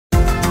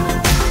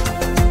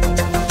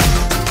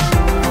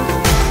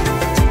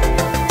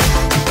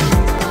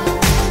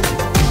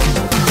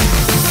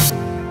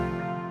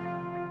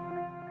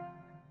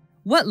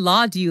What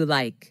law do you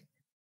like?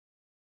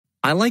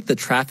 I like the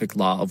traffic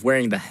law of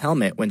wearing the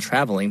helmet when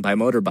traveling by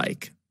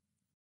motorbike.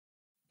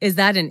 Is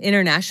that an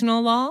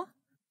international law?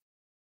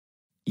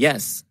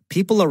 Yes,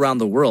 people around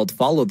the world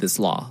follow this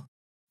law.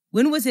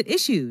 When was it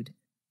issued?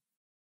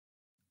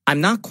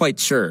 I'm not quite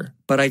sure,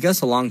 but I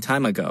guess a long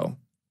time ago.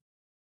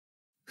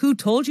 Who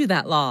told you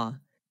that law?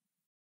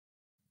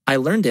 I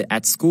learned it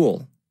at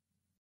school.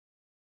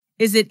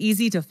 Is it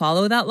easy to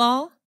follow that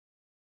law?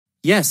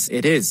 Yes,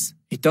 it is.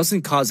 It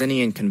doesn't cause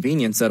any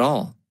inconvenience at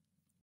all.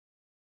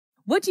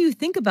 What do you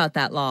think about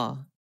that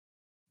law?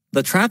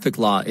 The traffic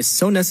law is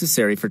so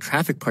necessary for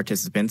traffic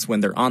participants when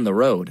they're on the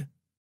road.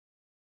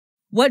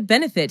 What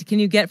benefit can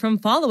you get from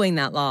following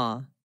that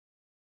law?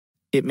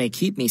 It may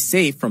keep me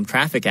safe from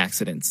traffic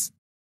accidents.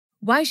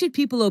 Why should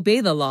people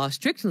obey the law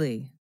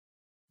strictly?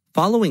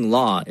 Following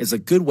law is a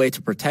good way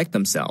to protect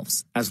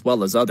themselves as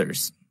well as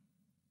others.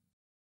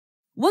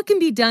 What can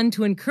be done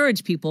to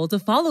encourage people to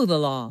follow the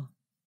law?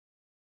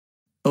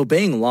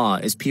 Obeying law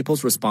is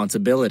people's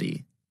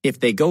responsibility. If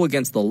they go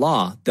against the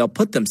law, they'll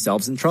put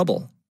themselves in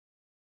trouble.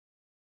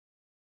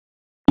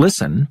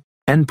 Listen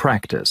and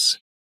practice.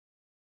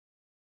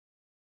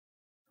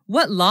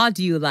 What law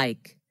do you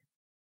like?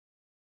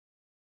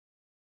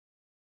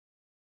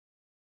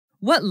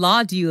 What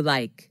law do you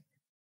like?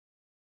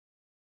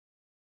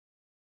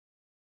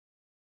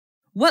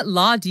 What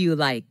law do you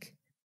like?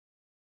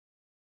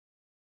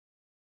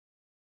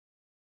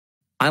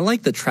 I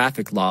like the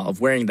traffic law of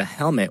wearing the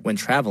helmet when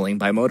traveling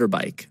by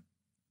motorbike.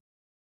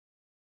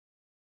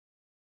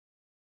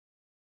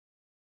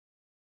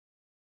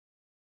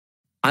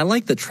 I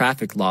like the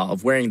traffic law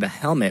of wearing the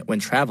helmet when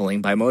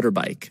traveling by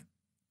motorbike.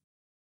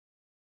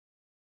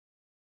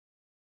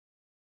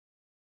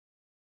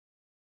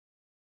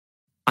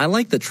 I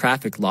like the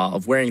traffic law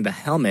of wearing the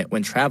helmet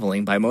when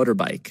traveling by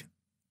motorbike.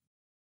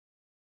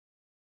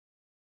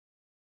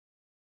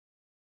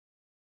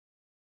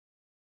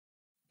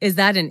 Is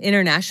that an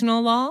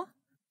international law?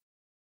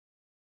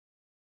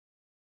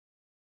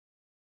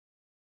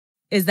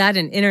 Is that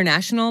an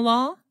international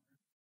law?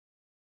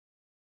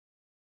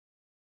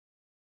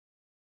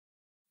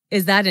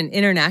 Is that an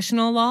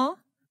international law?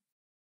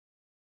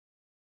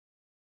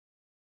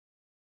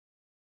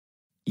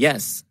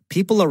 Yes,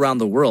 people around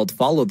the world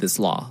follow this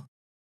law.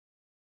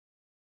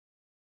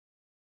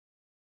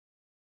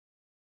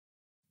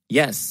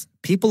 Yes,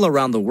 people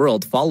around the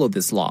world follow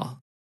this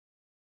law.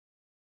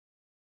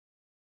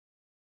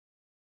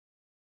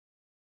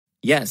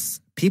 Yes,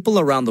 people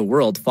around the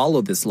world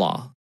follow this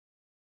law.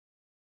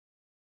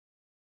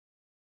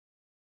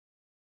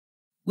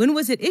 When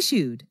was it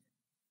issued?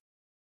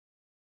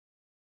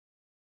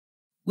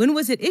 When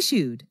was it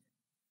issued?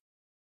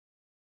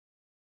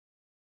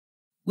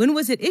 When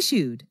was it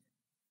issued?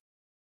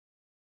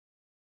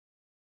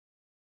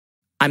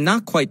 I'm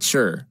not quite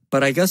sure,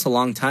 but I guess a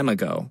long time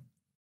ago.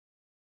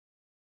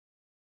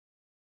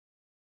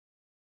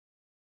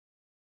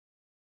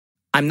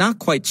 I'm not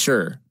quite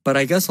sure, but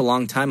I guess a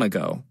long time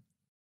ago.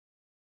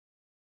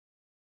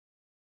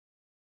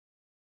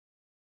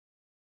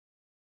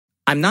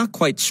 I'm not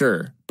quite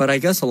sure, but I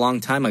guess a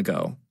long time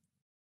ago.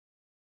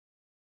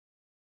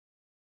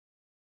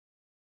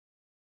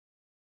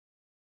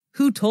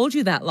 Who told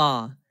you that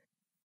law?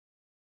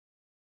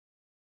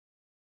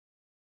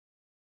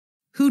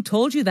 Who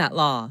told you that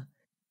law?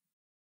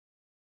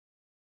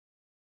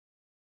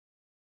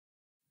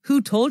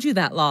 Who told you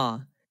that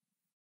law?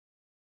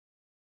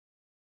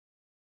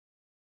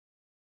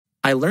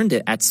 I learned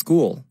it at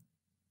school.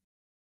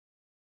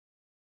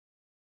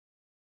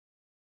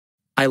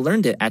 I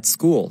learned it at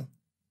school.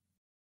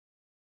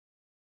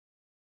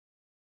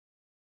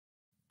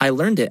 I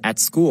learned it at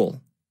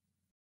school.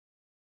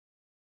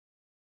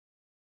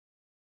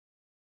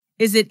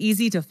 Is it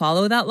easy to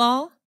follow that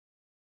law?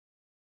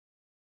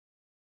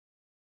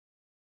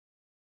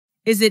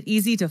 Is it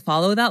easy to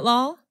follow that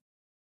law?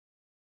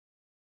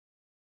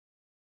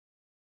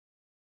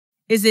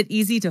 Is it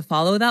easy to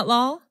follow that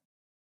law?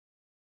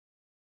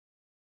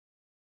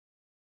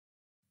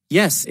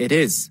 Yes, it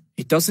is.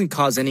 It doesn't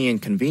cause any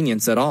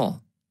inconvenience at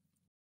all.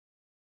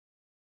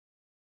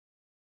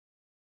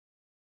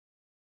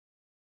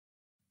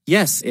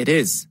 Yes, it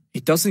is.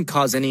 It doesn't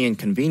cause any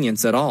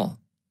inconvenience at all.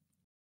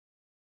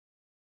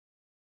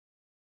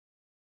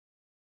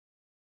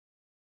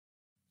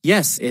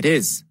 Yes, it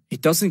is.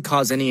 It doesn't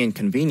cause any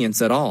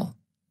inconvenience at all.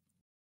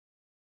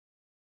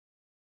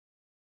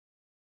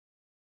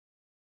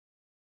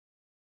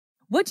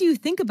 What do you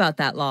think about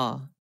that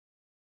law?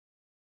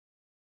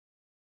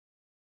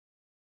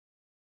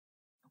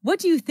 What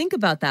do you think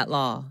about that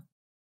law?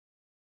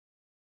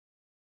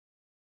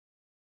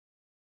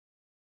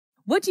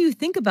 What do you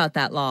think about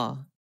that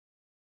law?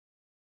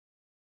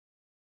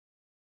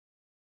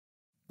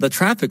 The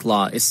traffic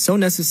law is so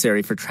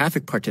necessary for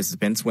traffic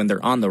participants when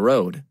they're on the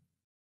road.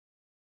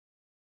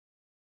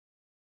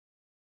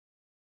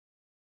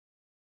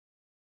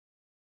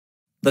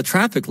 The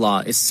traffic law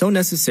is so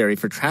necessary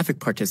for traffic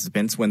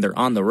participants when they're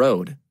on the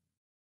road.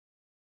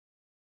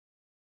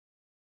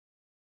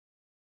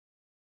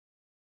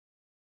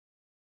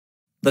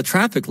 The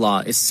traffic law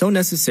is so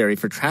necessary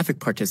for traffic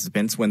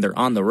participants when they're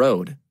on the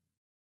road.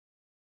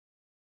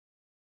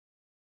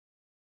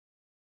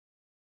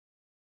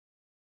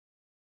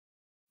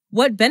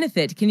 What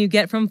benefit can you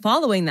get from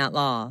following that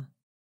law?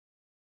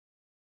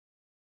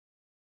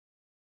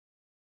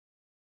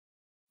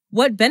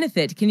 What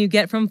benefit can you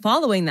get from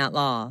following that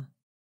law?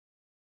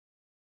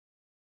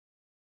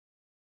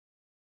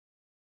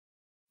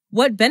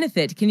 What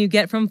benefit can you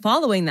get from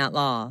following that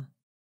law?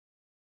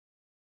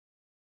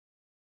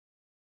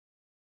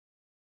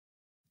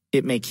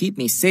 It may keep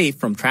me safe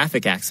from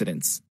traffic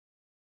accidents.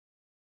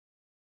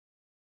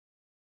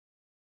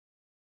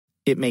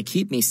 It may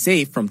keep me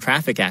safe from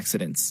traffic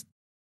accidents.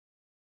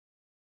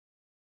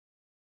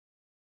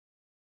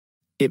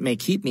 It may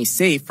keep me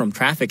safe from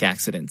traffic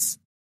accidents.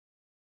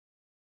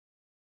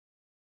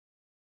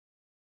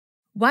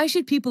 Why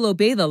should people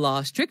obey the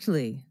law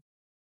strictly?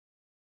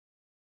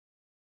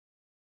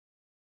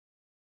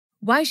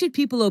 Why should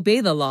people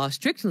obey the law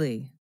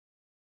strictly?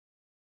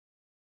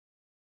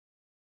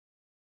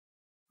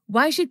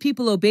 Why should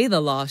people obey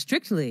the law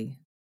strictly?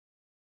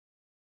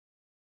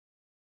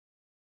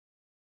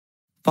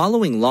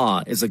 Following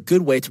law is a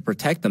good way to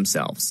protect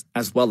themselves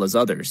as well as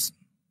others.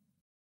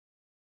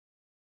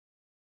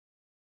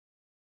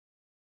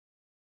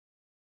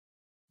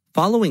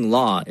 Following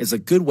law is a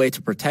good way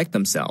to protect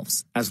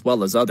themselves as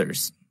well as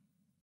others.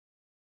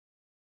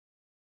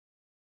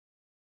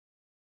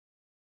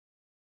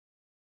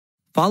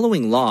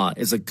 Following law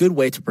is a good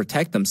way to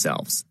protect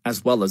themselves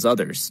as well as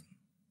others.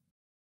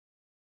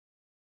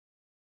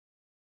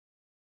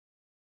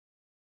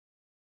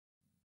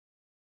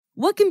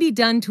 What can be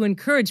done to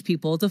encourage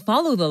people to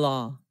follow the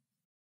law?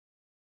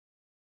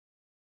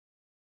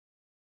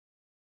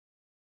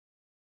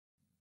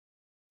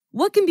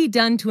 What can be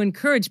done to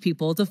encourage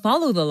people to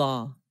follow the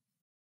law?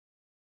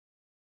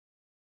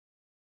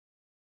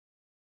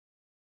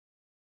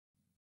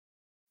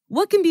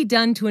 What can be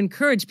done to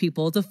encourage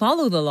people to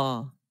follow the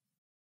law?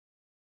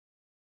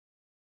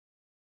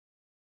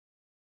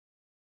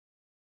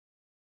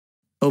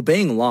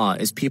 Obeying law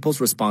is people's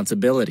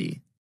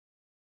responsibility.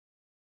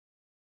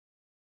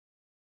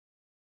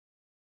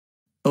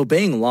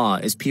 Obeying law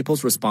is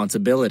people's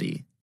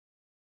responsibility.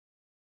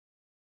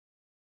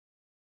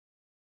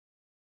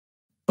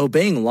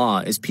 Obeying law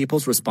is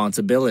people's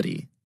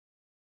responsibility.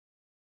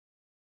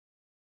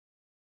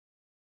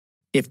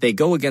 If they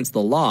go against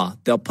the law,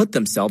 they'll put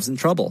themselves in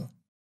trouble.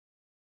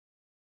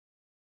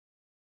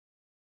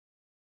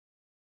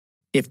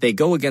 If they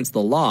go against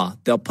the law,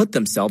 they'll put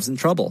themselves in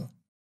trouble.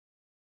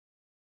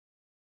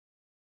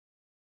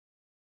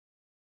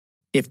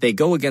 If they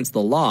go against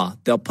the law,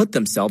 they'll put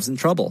themselves in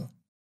trouble.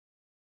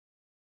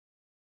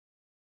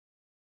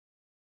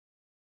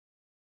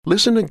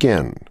 Listen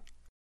again.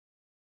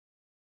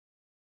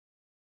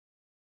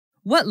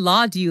 What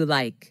law do you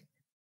like?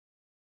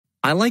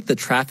 I like the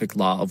traffic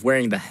law of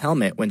wearing the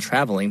helmet when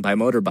traveling by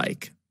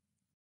motorbike.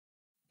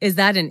 Is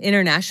that an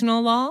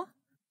international law?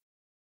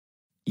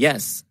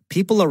 Yes,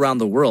 people around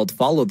the world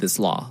follow this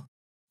law.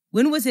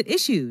 When was it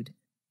issued?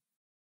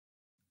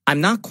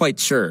 I'm not quite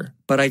sure,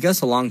 but I guess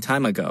a long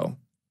time ago.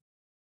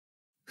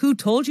 Who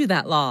told you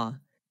that law?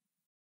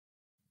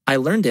 I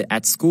learned it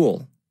at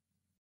school.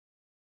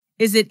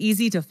 Is it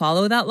easy to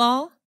follow that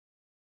law?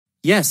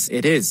 Yes,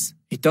 it is.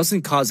 It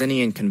doesn't cause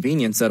any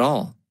inconvenience at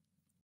all.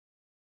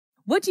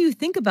 What do you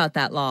think about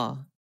that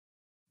law?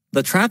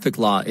 The traffic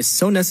law is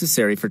so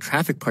necessary for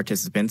traffic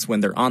participants when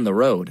they're on the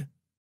road.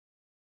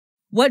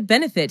 What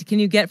benefit can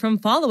you get from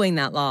following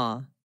that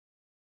law?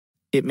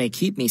 It may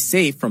keep me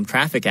safe from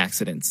traffic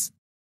accidents.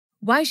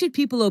 Why should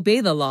people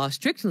obey the law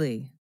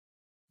strictly?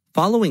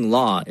 Following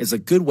law is a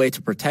good way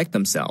to protect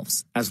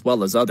themselves as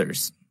well as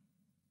others.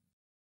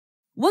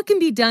 What can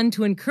be done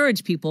to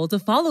encourage people to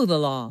follow the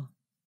law?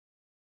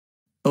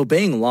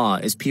 Obeying law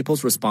is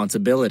people's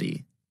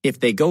responsibility. If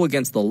they go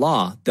against the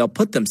law, they'll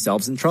put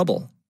themselves in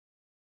trouble.